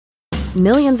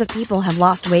Millions of people have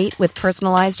lost weight with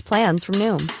personalized plans from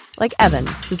Noom. Like Evan,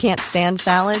 who can't stand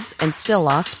salads and still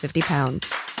lost 50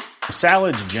 pounds.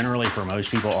 Salads generally for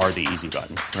most people are the easy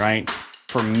button, right?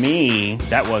 For me,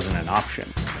 that wasn't an option.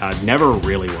 I never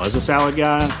really was a salad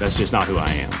guy. That's just not who I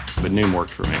am. But Noom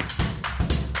worked for me.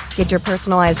 Get your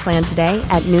personalized plan today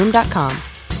at Noom.com.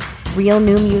 Real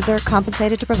Noom user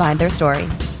compensated to provide their story.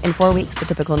 In 4 weeks, the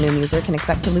typical Noom user can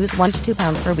expect to lose 1 to 2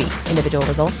 pounds per week. Individual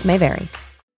results may vary.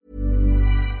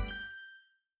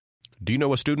 Do you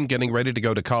know a student getting ready to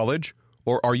go to college?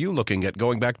 Or are you looking at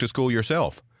going back to school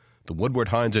yourself? The Woodward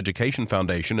Hines Education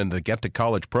Foundation and the Get to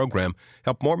College program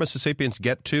help more Mississippians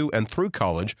get to and through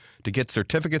college to get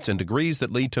certificates and degrees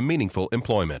that lead to meaningful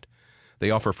employment.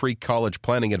 They offer free college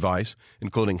planning advice,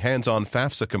 including hands-on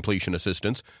FAFSA completion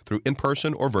assistance through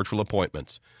in-person or virtual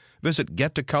appointments. Visit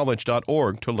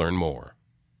gettocollege.org to learn more.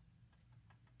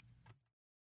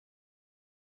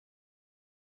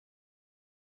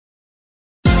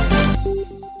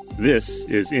 This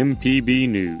is MPB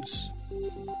News.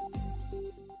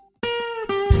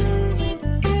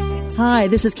 Hi,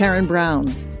 this is Karen Brown.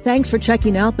 Thanks for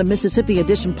checking out the Mississippi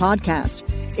Edition podcast.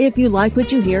 If you like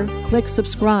what you hear, click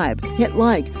subscribe, hit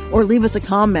like, or leave us a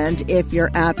comment if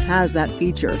your app has that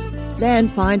feature. Then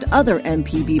find other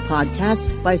MPB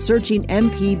podcasts by searching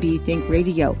MPB Think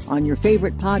Radio on your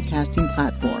favorite podcasting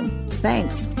platform.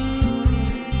 Thanks.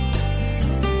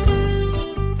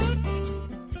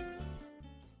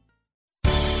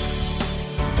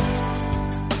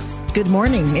 Good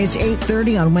morning. It's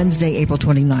 8:30 on Wednesday, April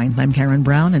 29th. I'm Karen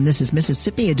Brown, and this is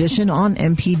Mississippi Edition on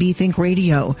MPB Think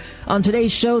Radio. On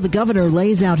today's show, the governor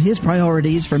lays out his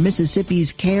priorities for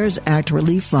Mississippi's CARES Act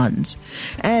relief funds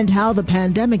and how the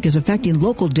pandemic is affecting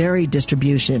local dairy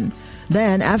distribution.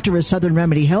 Then, after a Southern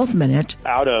Remedy Health Minute,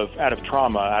 out of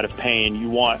trauma, out of pain,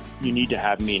 you need to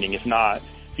have meaning. If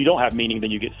you don't have meaning, then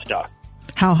you get stuck.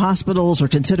 How hospitals are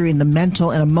considering the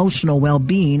mental and emotional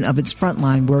well-being of its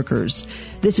frontline workers.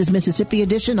 This is Mississippi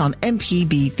Edition on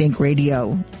MPB Think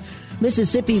Radio.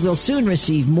 Mississippi will soon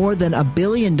receive more than $1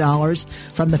 billion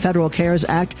from the Federal CARES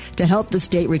Act to help the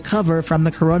state recover from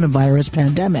the coronavirus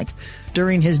pandemic.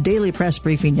 During his daily press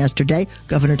briefing yesterday,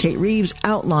 Governor Tate Reeves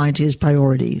outlined his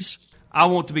priorities. I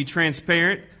want to be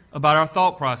transparent about our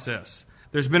thought process.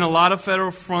 There's been a lot of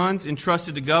federal funds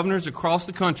entrusted to governors across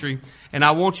the country, and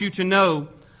I want you to know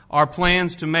our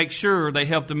plans to make sure they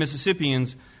help the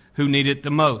Mississippians who need it the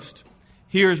most.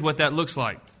 Here's what that looks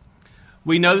like.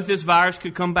 We know that this virus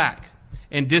could come back,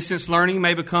 and distance learning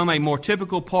may become a more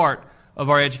typical part of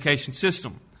our education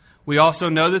system. We also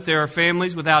know that there are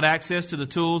families without access to the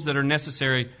tools that are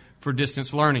necessary for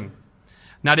distance learning.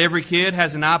 Not every kid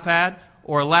has an iPad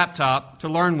or a laptop to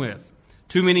learn with.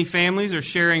 Too many families are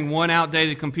sharing one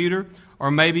outdated computer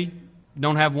or maybe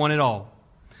don't have one at all.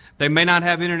 They may not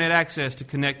have internet access to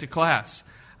connect to class.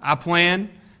 I plan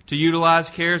to utilize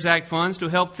CARES Act funds to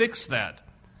help fix that,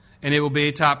 and it will be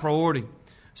a top priority.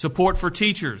 Support for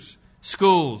teachers,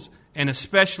 schools, and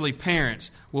especially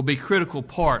parents will be a critical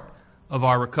part of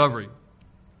our recovery.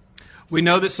 We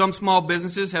know that some small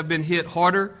businesses have been hit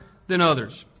harder than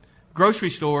others. Grocery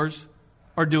stores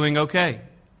are doing okay.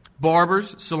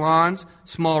 Barbers, salons,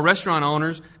 small restaurant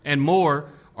owners, and more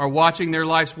are watching their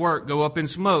life's work go up in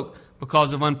smoke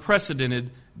because of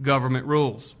unprecedented government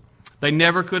rules. They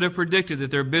never could have predicted that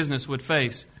their business would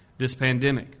face this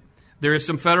pandemic. There is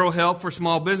some federal help for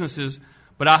small businesses,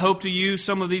 but I hope to use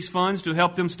some of these funds to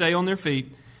help them stay on their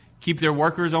feet, keep their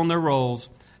workers on their rolls,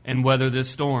 and weather this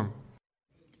storm.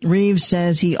 Reeves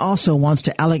says he also wants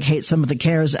to allocate some of the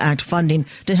CARES Act funding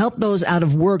to help those out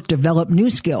of work develop new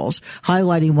skills,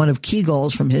 highlighting one of key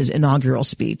goals from his inaugural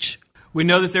speech. We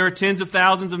know that there are tens of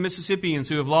thousands of Mississippians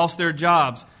who have lost their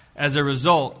jobs as a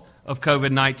result of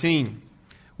COVID-19.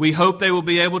 We hope they will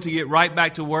be able to get right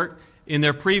back to work in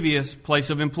their previous place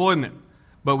of employment,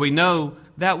 but we know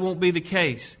that won't be the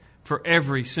case for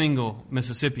every single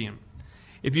Mississippian.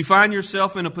 If you find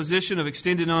yourself in a position of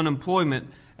extended unemployment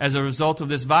as a result of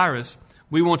this virus,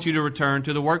 we want you to return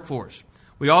to the workforce.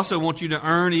 We also want you to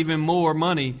earn even more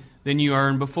money than you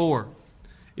earned before.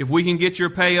 If we can get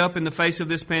your pay up in the face of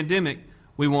this pandemic,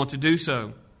 we want to do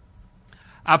so.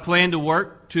 I plan to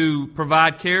work to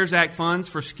provide CARES Act funds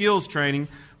for skills training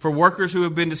for workers who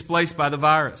have been displaced by the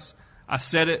virus. I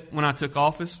said it when I took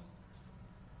office,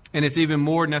 and it's even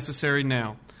more necessary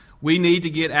now. We need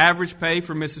to get average pay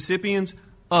for Mississippians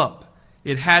up.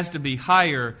 It has to be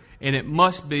higher, and it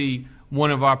must be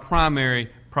one of our primary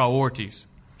priorities.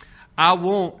 I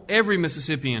want every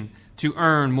Mississippian to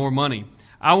earn more money.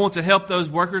 I want to help those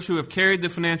workers who have carried the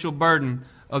financial burden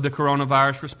of the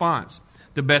coronavirus response.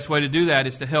 The best way to do that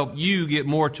is to help you get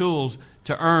more tools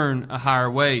to earn a higher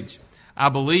wage. I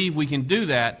believe we can do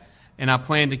that, and I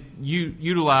plan to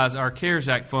utilize our CARES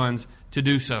Act funds to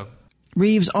do so.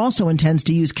 Reeves also intends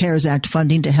to use CARES Act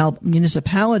funding to help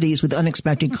municipalities with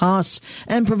unexpected costs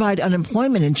and provide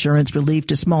unemployment insurance relief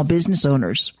to small business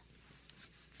owners.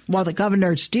 While the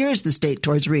governor steers the state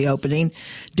towards reopening,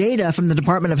 data from the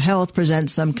Department of Health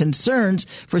presents some concerns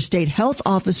for State Health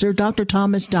Officer Dr.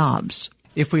 Thomas Dobbs.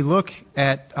 If we look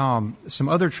at some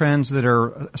other trends that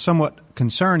are somewhat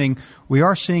concerning, we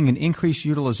are seeing an increased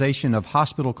utilization of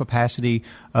hospital capacity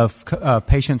of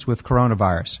patients with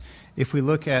coronavirus. If we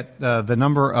look at the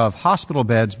number of hospital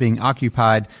beds being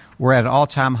occupied, we're at an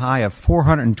all-time high of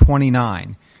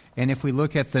 429. And if we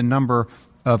look at the number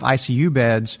of ICU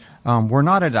beds, we're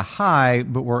not at a high,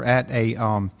 but we're at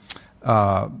a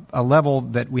level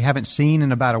that we haven't seen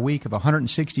in about a week of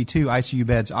 162 ICU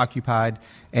beds occupied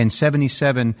and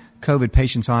 77 COVID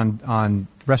patients on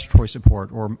respiratory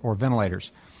support or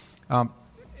ventilators.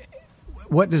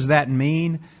 What does that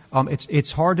mean?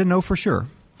 It's hard to know for sure.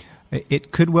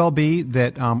 It could well be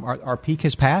that our peak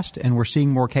has passed and we're seeing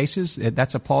more cases.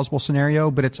 That's a plausible scenario,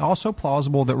 but it's also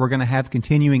plausible that we're going to have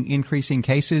continuing increasing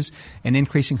cases and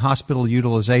increasing hospital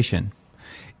utilization.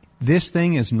 This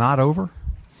thing is not over.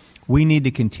 We need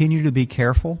to continue to be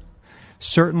careful.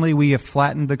 Certainly, we have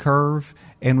flattened the curve,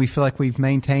 and we feel like we've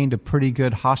maintained a pretty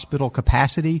good hospital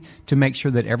capacity to make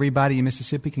sure that everybody in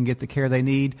Mississippi can get the care they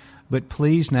need. But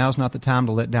please, now's not the time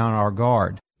to let down our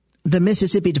guard. The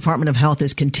Mississippi Department of Health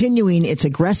is continuing its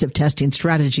aggressive testing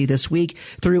strategy this week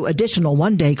through additional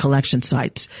one-day collection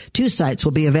sites. 2 sites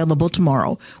will be available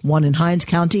tomorrow, one in Hinds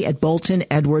County at Bolton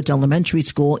Edwards Elementary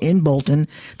School in Bolton,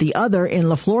 the other in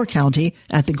Lafleur County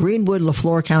at the Greenwood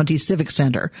Lafleur County Civic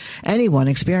Center. Anyone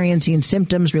experiencing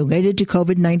symptoms related to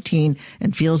COVID-19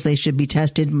 and feels they should be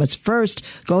tested must first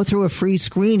go through a free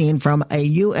screening from a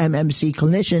UMMC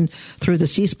clinician through the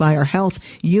C Spire Health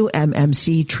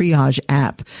UMMC Triage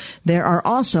app. There are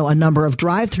also a number of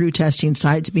drive-through testing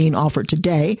sites being offered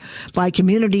today by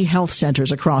community health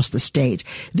centers across the state.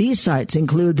 These sites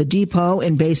include the Depot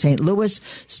in Bay St. Louis,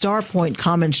 Star Point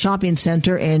Commons Shopping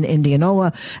Center in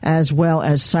Indianola, as well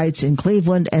as sites in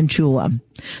Cleveland and Chula.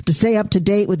 To stay up to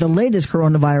date with the latest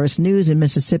coronavirus news in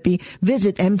Mississippi,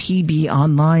 visit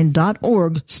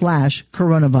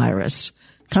mpbonline.org/coronavirus.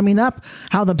 Coming up,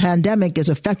 how the pandemic is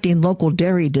affecting local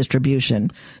dairy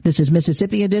distribution. This is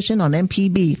Mississippi Edition on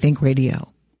MPB Think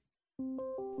Radio.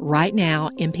 Right now,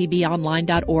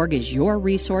 mpbonline.org is your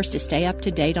resource to stay up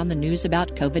to date on the news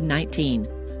about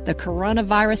COVID-19. The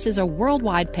coronavirus is a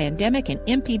worldwide pandemic, and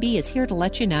MPB is here to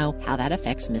let you know how that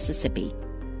affects Mississippi.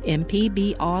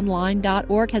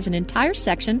 mpbonline.org has an entire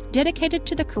section dedicated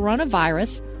to the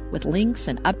coronavirus with links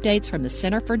and updates from the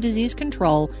Center for Disease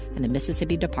Control and the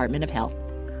Mississippi Department of Health.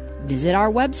 Visit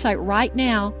our website right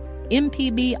now,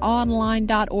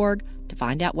 mpbonline.org, to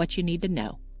find out what you need to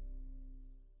know.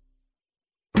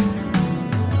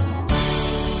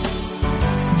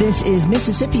 This is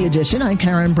Mississippi Edition. I'm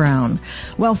Karen Brown.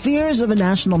 While fears of a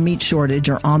national meat shortage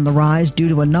are on the rise due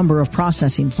to a number of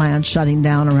processing plants shutting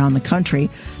down around the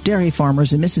country, dairy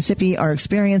farmers in Mississippi are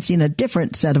experiencing a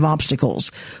different set of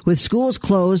obstacles. With schools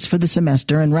closed for the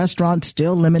semester and restaurants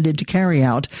still limited to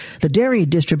carry-out, the dairy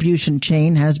distribution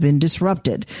chain has been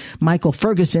disrupted. Michael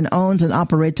Ferguson owns and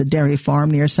operates a dairy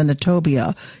farm near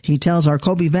Senatobia. He tells our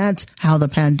Kobe Vance how the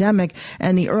pandemic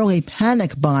and the early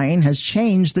panic buying has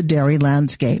changed the dairy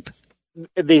landscape.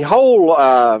 The whole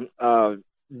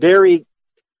dairy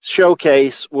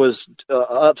showcase was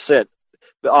upset.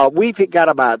 We've got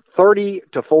about 30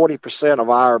 to 40% of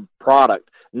our product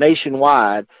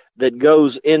nationwide that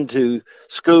goes into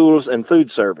schools and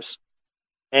food service.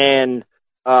 And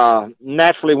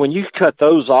naturally, when you cut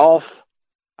those off,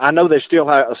 I know they still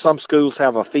have, some schools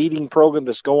have a feeding program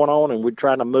that's going on, and we're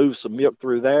trying to move some milk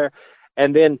through there.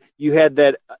 And then you had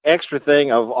that extra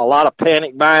thing of a lot of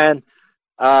panic buying.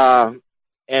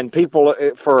 And people,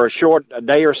 for a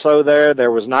day or so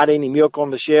there was not any milk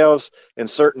on the shelves in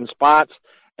certain spots,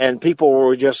 and people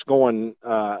were just going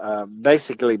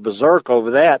basically berserk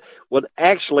over that. Well,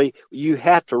 actually, you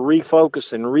have to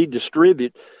refocus and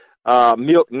redistribute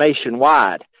milk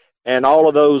nationwide. And all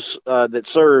of those that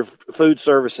serve food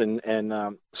service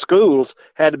and schools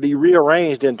had to be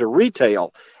rearranged into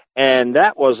retail. And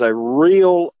that was a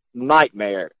real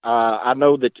nightmare. I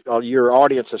know that your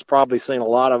audience has probably seen a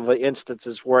lot of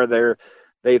instances where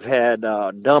they've had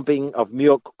dumping of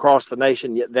milk across the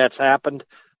nation. Yet that's happened.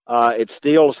 It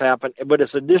still has happened, but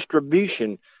it's a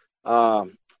distribution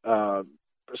snafu.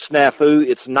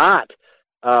 It's not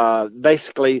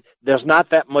basically. There's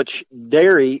not that much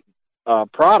dairy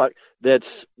product.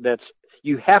 That's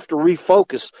you have to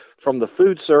refocus from the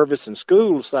food service and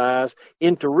school size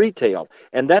into retail,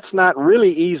 and that's not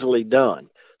really easily done.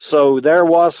 So there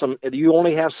was you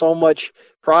only have so much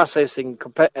processing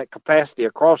capacity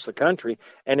across the country,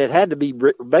 and it had to be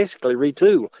basically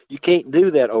retooled. You can't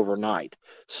do that overnight.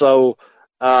 So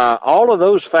all of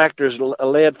those factors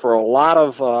led for a lot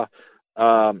of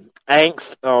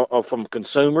angst from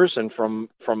consumers and from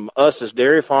us as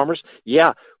dairy farmers.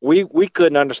 Yeah, we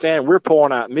couldn't understand. We're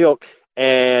pouring out milk,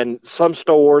 and some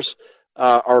stores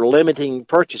are limiting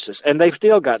purchases, and they've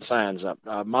still got signs up.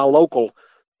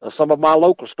 Some of my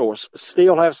local stores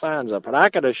still have signs up, and I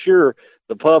can assure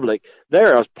the public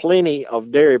there is plenty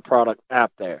of dairy product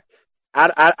out there.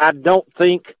 I don't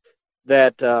think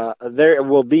that there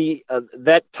will be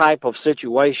that type of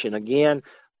situation again,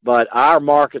 but our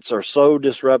markets are so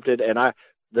disrupted, and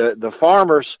the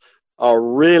farmers are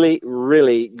really,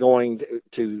 really going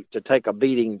to take a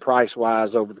beating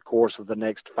price-wise over the course of the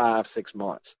next 5-6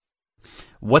 months.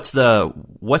 What's the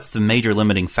major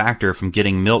limiting factor from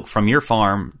getting milk from your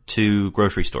farm to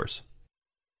grocery stores?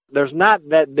 There's not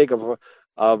that big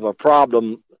of a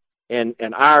problem in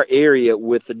our area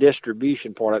with the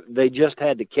distribution part of it. They just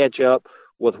had to catch up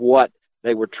with what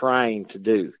they were trying to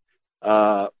do,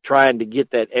 trying to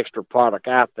get that extra product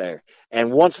out there.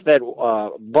 And once that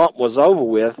bump was over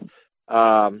with,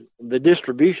 the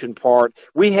distribution part,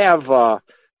 we have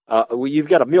you've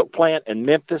got a milk plant in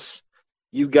Memphis,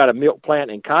 you've got a milk plant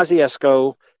in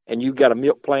Kosciuszko, and you've got a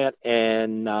milk plant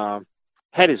in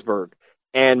Hattiesburg.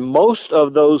 And most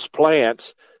of those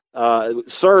plants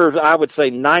serve, I would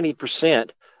say,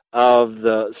 90% of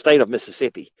the state of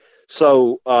Mississippi.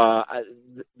 So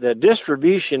the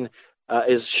distribution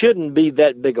shouldn't be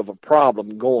that big of a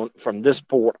problem going from this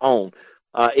port on.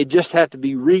 It just had to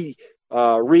be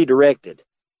redirected.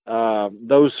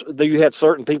 You had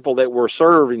certain people that were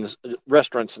serving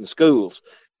restaurants and schools.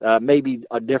 Maybe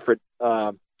a different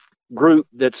group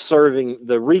that's serving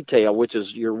the retail, which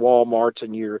is your Walmarts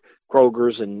and your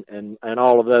Krogers and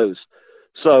all of those.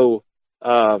 So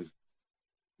I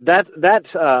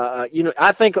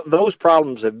think those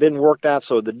problems have been worked out.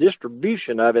 So the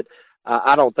distribution of it,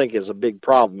 I don't think is a big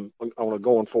problem on a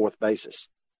going forth basis.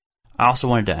 I also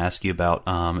wanted to ask you about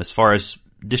as far as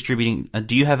distributing.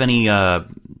 Do you have any?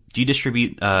 Do you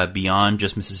distribute beyond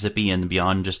just Mississippi and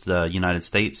beyond just the United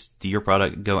States? Do your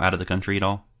product go out of the country at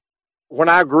all? When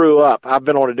I grew up, I've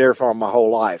been on a dairy farm my whole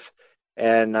life,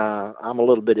 and I'm a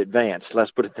little bit advanced.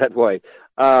 Let's put it that way.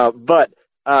 But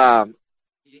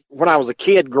when I was a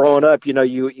kid growing up,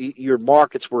 your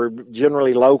markets were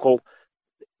generally local.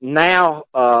 Now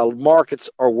markets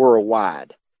are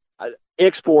worldwide.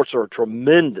 Exports are a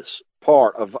tremendous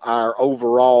part of our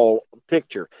overall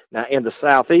picture. Now, in the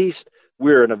Southeast,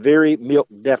 we're in a very milk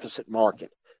deficit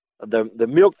market. The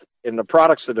milk and the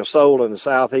products that are sold in the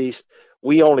Southeast,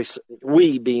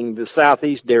 we being the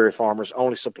Southeast dairy farmers,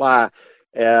 only supply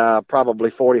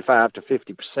probably 45 to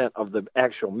 50% of the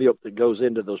actual milk that goes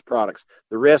into those products.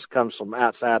 The rest comes from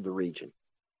outside the region.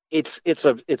 It's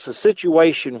a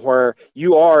situation where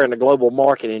you are in a global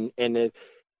market, and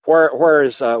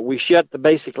whereas we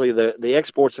basically the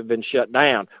exports have been shut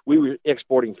down. We were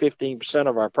exporting 15%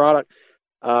 of our product,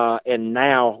 and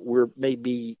now we're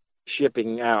maybe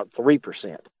shipping out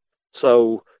 3%.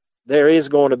 So there is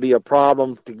going to be a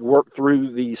problem to work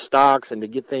through these stocks and to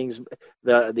get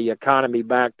the economy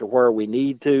back to where we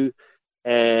need to,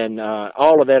 and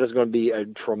all of that is going to be a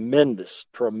tremendous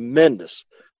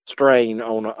strain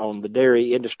on the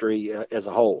dairy industry as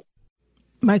a whole.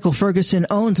 Michael Ferguson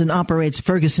owns and operates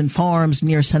Ferguson Farms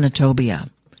near Senatobia.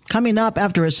 Coming up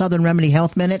after a Southern Remedy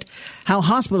Health Minute, how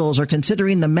hospitals are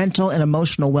considering the mental and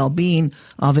emotional well-being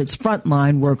of its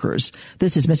frontline workers.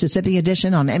 This is Mississippi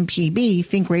Edition on MPB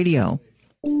Think Radio.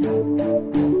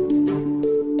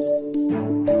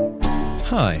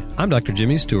 Hi, I'm Dr.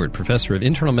 Jimmy Stewart, professor of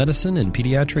internal medicine and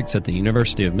pediatrics at the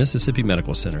University of Mississippi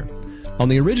Medical Center. On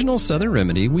the original Southern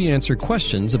Remedy, we answer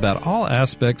questions about all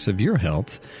aspects of your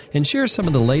health and share some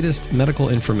of the latest medical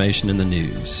information in the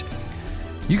news.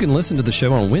 You can listen to the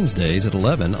show on Wednesdays at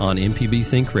 11 on MPB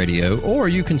Think Radio, or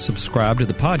you can subscribe to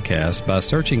the podcast by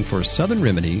searching for Southern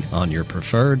Remedy on your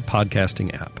preferred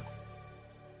podcasting app.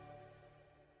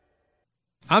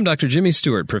 I'm Dr. Jimmy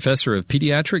Stewart, professor of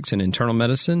pediatrics and internal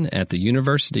medicine at the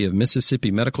University of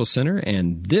Mississippi Medical Center,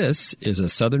 and this is a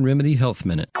Southern Remedy Health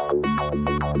Minute.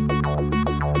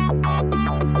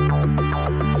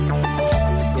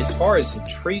 As far as the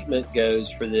treatment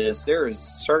goes for this, there is a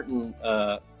certain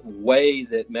way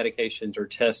that medications are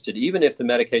tested, even if the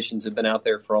medications have been out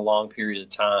there for a long period of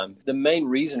time. The main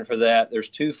reason for that, there's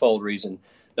twofold reason.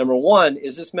 Number one,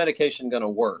 is this medication going to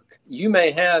work? You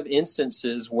may have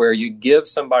instances where you give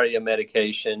somebody a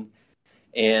medication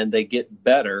and they get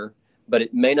better, but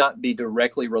it may not be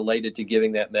directly related to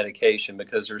giving that medication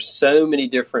because there's so many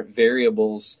different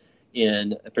variables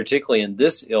particularly in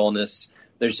this illness.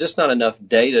 There's just not enough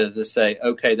data to say,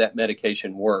 okay, that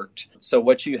medication worked. So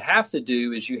what you have to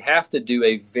do is you have to do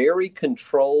a very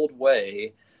controlled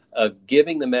way of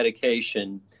giving the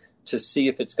medication to see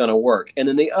if it's going to work. And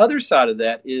then the other side of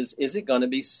that is it going to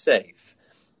be safe?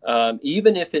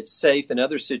 Even if it's safe in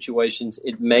other situations,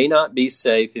 it may not be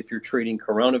safe if you're treating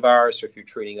coronavirus or if you're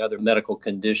treating other medical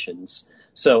conditions.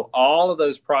 So all of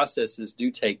those processes do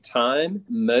take time.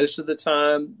 Most of the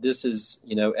time, this is,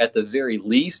 at the very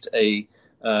least, a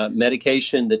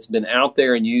medication that's been out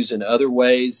there and used in other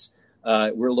ways.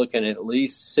 We're looking at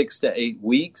least 6 to 8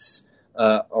 weeks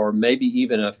or maybe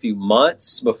even a few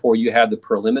months before you have the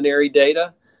preliminary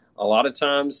data. A lot of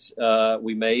times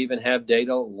we may even have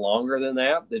data longer than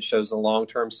that shows the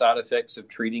long-term side effects of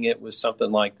treating it with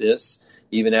something like this,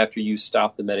 even after you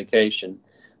stop the medication.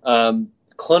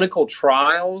 Clinical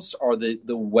trials are the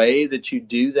way that you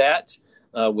do that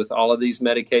with all of these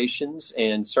medications,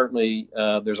 and certainly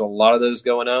there's a lot of those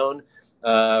going on.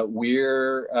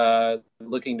 We're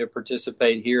looking to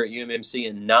participate here at UMMC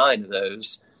in 9 of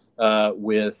those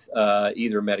with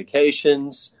either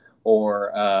medications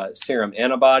or serum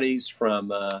antibodies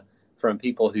from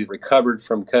people who've recovered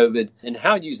from COVID, and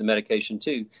how to use the medication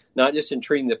too, not just in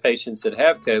treating the patients that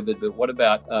have COVID, but what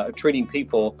about treating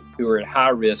people who are at high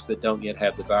risk but don't yet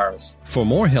have the virus. For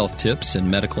more health tips and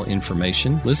medical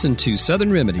information, listen to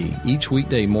Southern Remedy each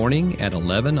weekday morning at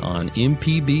 11 on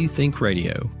MPB Think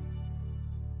Radio.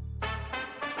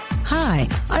 Hi,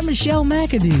 I'm Michelle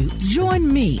McAdoo.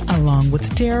 Join me, along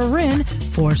with Tara Wren,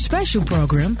 for a special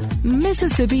program,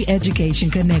 Mississippi Education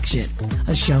Connection,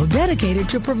 a show dedicated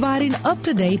to providing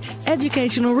up-to-date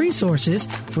educational resources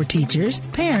for teachers,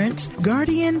 parents,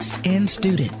 guardians, and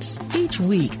students. Each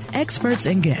week, experts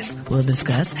and guests will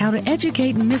discuss how to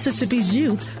educate Mississippi's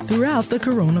youth throughout the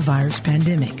coronavirus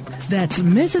pandemic. That's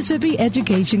Mississippi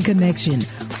Education Connection,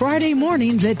 Friday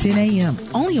mornings at 10 a.m.,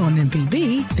 only on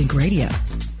MPB Think Radio.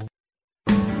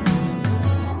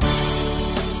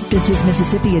 This is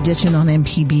Mississippi Edition on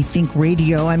MPB Think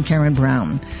Radio. I'm Karen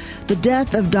Brown. The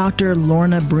death of Dr.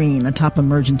 Lorna Breen, a top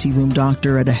emergency room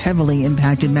doctor at a heavily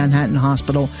impacted Manhattan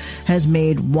hospital, has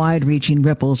made wide-reaching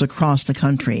ripples across the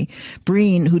country.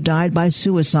 Breen, who died by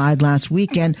suicide last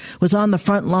weekend, was on the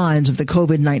front lines of the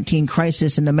COVID-19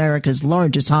 crisis in America's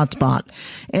largest hotspot.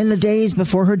 In the days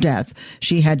before her death,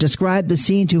 she had described the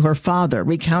scene to her father,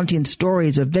 recounting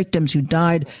stories of victims who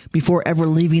died before ever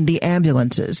leaving the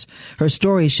ambulances. Her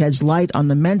story sheds light on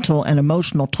the mental and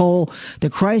emotional toll the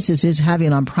crisis is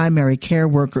having on primary care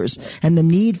workers and the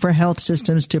need for health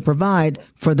systems to provide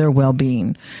for their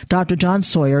well-being. Dr. John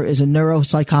Sawyer is a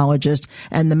neuropsychologist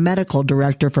and the medical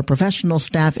director for professional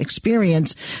staff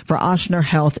experience for Ochsner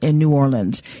Health in New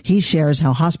Orleans. He shares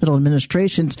how hospital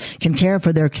administrations can care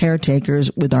for their caretakers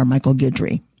with our Michael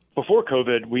Guidry. Before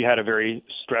COVID, we had a very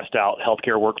stressed out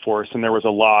healthcare workforce, and there was a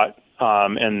lot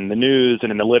in the news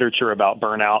and in the literature about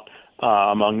burnout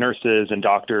among nurses and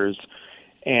doctors.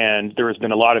 And there has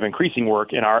been a lot of increasing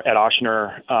work at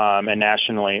Ochsner and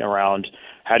nationally around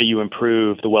how do you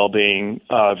improve the well-being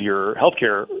of your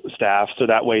healthcare staff so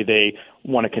that way they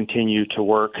want to continue to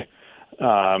work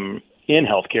in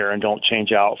healthcare and don't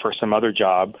change out for some other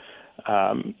job.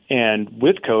 And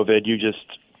with COVID, you just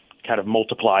kind of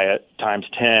multiply it times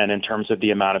 10 in terms of the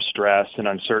amount of stress and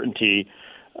uncertainty,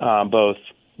 both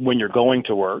when you're going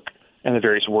to work and the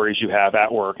various worries you have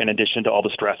at work, in addition to all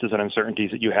the stresses and uncertainties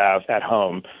that you have at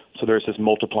home. So there's this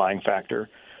multiplying factor.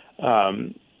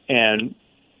 And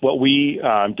what we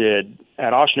did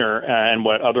at Ochsner and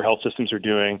what other health systems are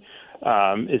doing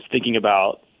is thinking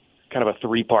about kind of a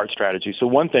 3-part strategy. So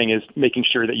one thing is making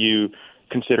sure that you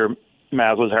consider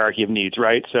Maslow's hierarchy of needs,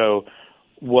 right? So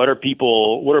what are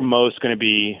most going to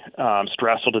be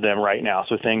stressful to them right now?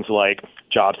 So things like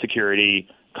job security,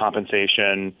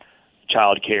 compensation,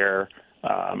 childcare,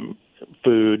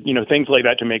 food, things like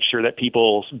that to make sure that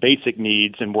people's basic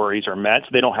needs and worries are met. So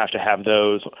they don't have to have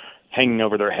those hanging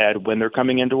over their head when they're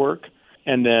coming into work.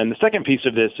 And then the second piece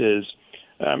of this is,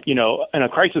 in a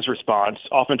crisis response,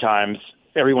 oftentimes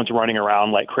everyone's running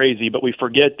around like crazy, but we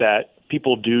forget that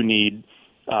people do need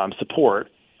support.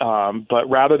 But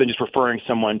rather than just referring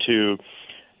someone to,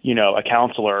 a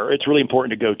counselor, it's really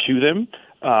important to go to them.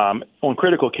 On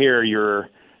critical care,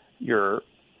 you're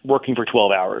working for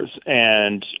 12 hours.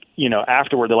 And,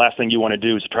 afterward, the last thing you want to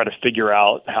do is try to figure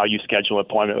out how you schedule an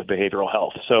appointment with behavioral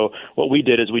health. So what we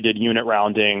did is we did unit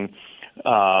rounding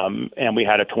and we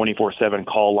had a 24/7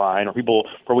 call line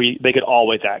where they could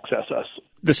always access us.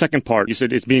 The second part, you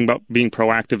said, it's being about being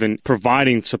proactive and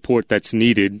providing support that's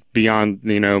needed beyond,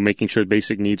 making sure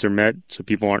basic needs are met so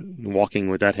people aren't walking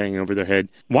with that hanging over their head.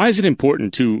 Why is it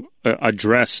important to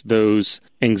address those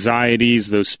anxieties,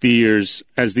 those fears,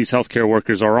 as these healthcare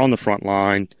workers are on the front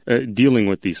line dealing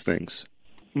with these things?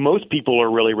 Most people are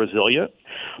really resilient,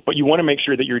 but you want to make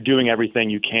sure that you're doing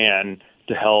everything you can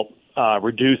to help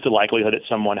reduce the likelihood that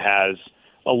someone has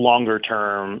a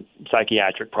longer-term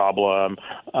psychiatric problem,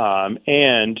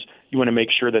 and you want to make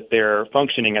sure that they're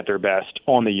functioning at their best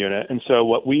on the unit. And so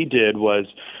what we did was,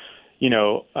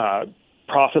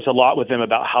 process a lot with them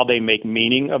about how they make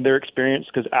meaning of their experience,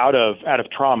 because out of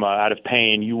trauma, out of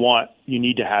pain, you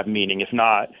need to have meaning. If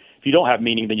you don't have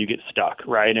meaning, then you get stuck,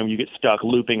 right? And you get stuck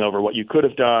looping over what you could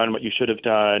have done, what you should have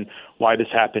done, why this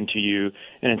happened to you,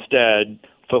 and instead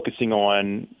focusing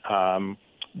on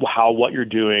how what you're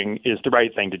doing is the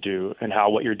right thing to do and how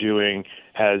what you're doing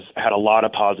has had a lot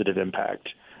of positive impact.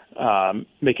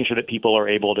 Making sure that people are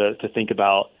able to think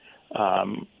about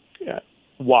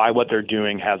why what they're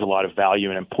doing has a lot of value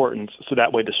and importance. So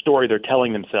that way the story they're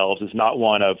telling themselves is not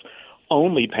one of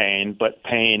only pain, but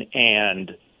pain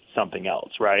and something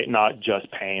else, right? Not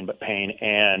just pain, but pain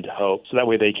and hope. So that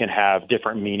way they can have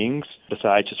different meanings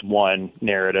besides just one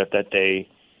narrative that they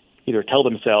either tell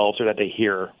themselves or that they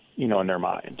hear, in their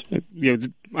mind.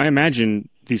 I imagine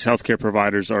these healthcare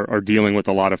providers are dealing with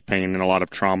a lot of pain and a lot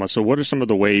of trauma. So what are some of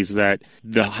the ways that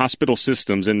the hospital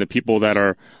systems and the people that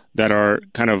are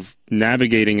kind of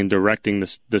navigating and directing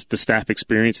the staff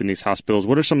experience in these hospitals,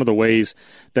 what are some of the ways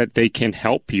that they can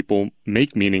help people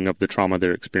make meaning of the trauma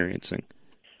they're experiencing?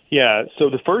 Yeah, so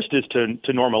the first is to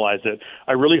normalize it.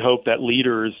 I really hope that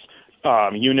leaders,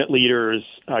 unit leaders,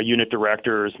 unit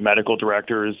directors, medical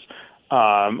directors,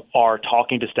 are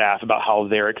talking to staff about how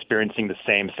they're experiencing the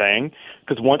same thing.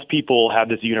 Because once people have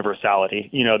this universality,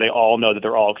 they all know that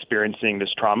they're all experiencing this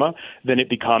trauma, then it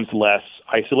becomes less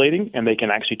isolating and they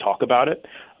can actually talk about it.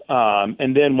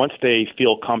 And then once they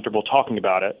feel comfortable talking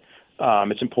about it,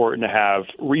 it's important to have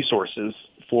resources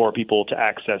for people to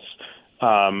access,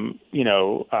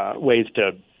 ways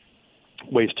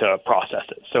to process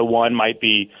it. So one might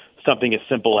be something as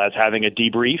simple as having a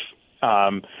debrief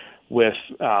with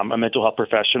a mental health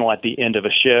professional at the end of a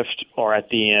shift or at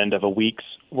the end of a week's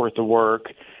worth of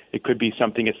work. It could be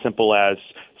something as simple as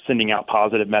sending out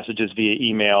positive messages via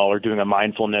email or doing a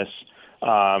mindfulness,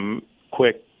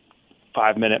 quick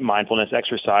 5-minute mindfulness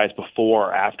exercise before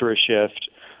or after a shift.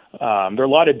 There are a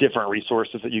lot of different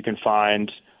resources that you can find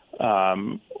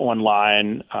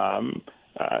online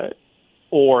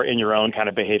or in your own kind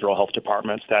of behavioral health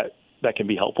departments that can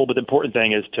be helpful. But the important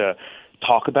thing is to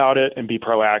talk about it and be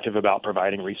proactive about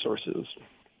providing resources.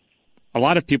 A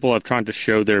lot of people have tried to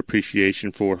show their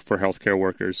appreciation for healthcare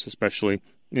workers, especially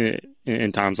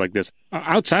in times like this.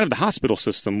 Outside of the hospital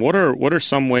system, what are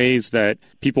some ways that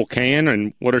people can,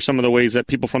 and what are some of the ways that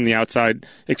people from the outside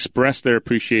express their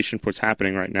appreciation for what's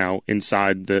happening right now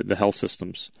inside the health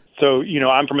systems? So,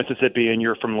 I'm from Mississippi and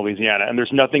you're from Louisiana, and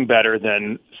there's nothing better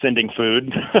than sending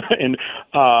food.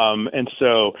 and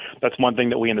so that's one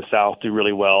thing that we in the South do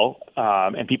really well,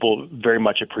 and people very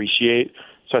much appreciate.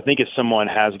 So I think if someone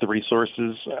has the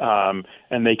resources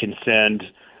and they can send,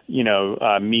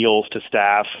 meals to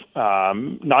staff,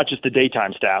 not just the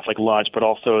daytime staff like lunch, but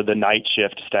also the night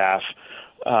shift staff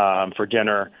for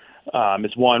dinner,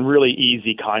 is one really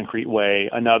easy, concrete way.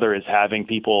 Another is having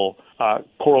people,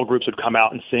 choral groups would come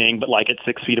out and sing, but like at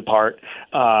 6 feet apart.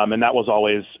 And that was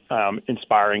always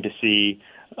inspiring to see,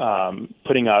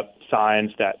 putting up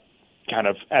signs that kind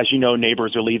of, as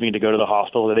neighbors are leaving to go to the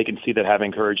hospital, that they can see that have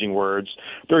encouraging words.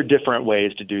 There are different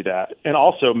ways to do that. And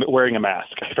also wearing a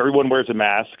mask. If everyone wears a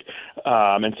mask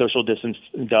and social distance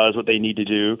does what they need to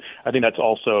do, I think that's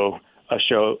also a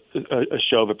show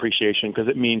of appreciation, because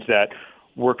it means that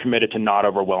we're committed to not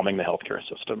overwhelming the healthcare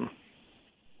system.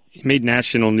 It made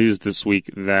national news this week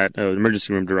that an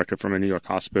emergency room director from a New York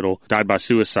hospital died by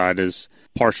suicide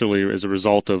partially as a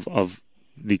result of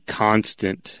the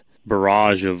constant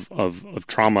barrage of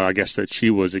trauma, I guess, that she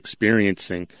was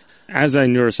experiencing. As a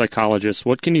neuropsychologist,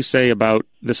 what can you say about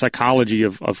the psychology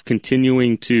of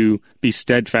continuing to be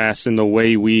steadfast in the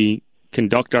way we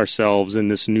conduct ourselves in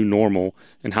this new normal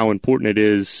and how important it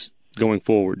is going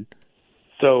forward?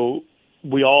 So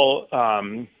we all,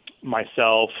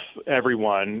 myself,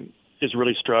 everyone is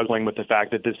really struggling with the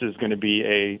fact that this is going to be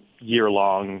a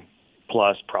year-long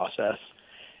plus process.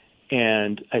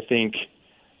 And I think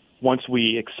once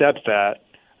we accept that,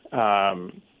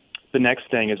 the next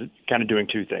thing is kind of doing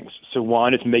two things. So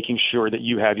one is making sure that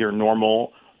you have your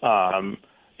normal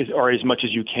as much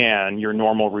as you can, your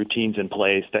normal routines in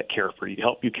place that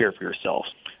help you care for yourself.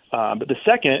 But the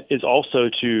second is also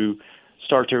to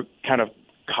start to kind of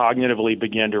cognitively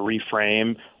begin to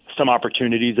reframe some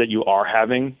opportunities that you are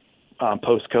having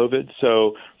post-COVID.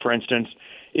 So, for instance,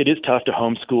 it is tough to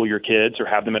homeschool your kids or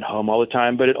have them at home all the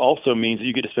time, but it also means that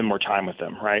you get to spend more time with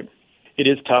them, right? It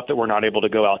is tough that we're not able to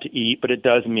go out to eat, but it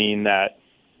does mean that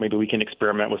maybe we can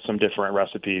experiment with some different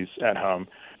recipes at home.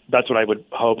 That's what I would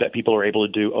hope that people are able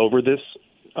to do over this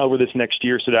next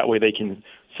year, so that way they can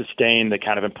sustain the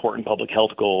kind of important public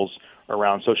health goals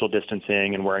around social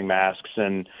distancing and wearing masks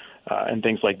and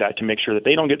things like that, to make sure that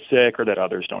they don't get sick or that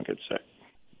others don't get sick.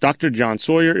 Dr. John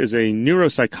Sawyer is a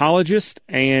neuropsychologist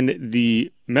and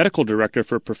the medical director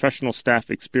for professional staff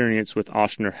experience with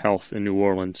Ochsner Health in New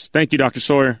Orleans. Thank you, Dr.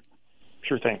 Sawyer.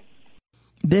 Sure thing.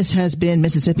 This has been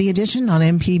Mississippi Edition on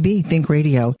MPB Think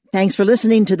Radio. Thanks for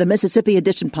listening to the Mississippi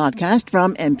Edition podcast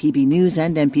from MPB News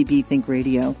and MPB Think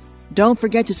Radio. Don't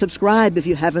forget to subscribe if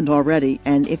you haven't already,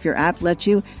 and if your app lets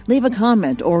you, leave a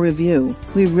comment or review.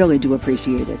 We really do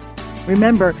appreciate it.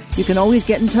 Remember, you can always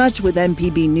get in touch with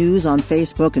MPB News on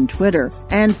Facebook and Twitter,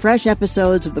 and fresh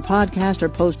episodes of the podcast are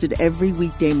posted every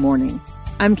weekday morning.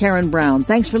 I'm Karen Brown.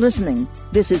 Thanks for listening.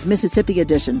 This is Mississippi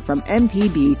Edition from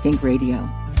MPB Think Radio.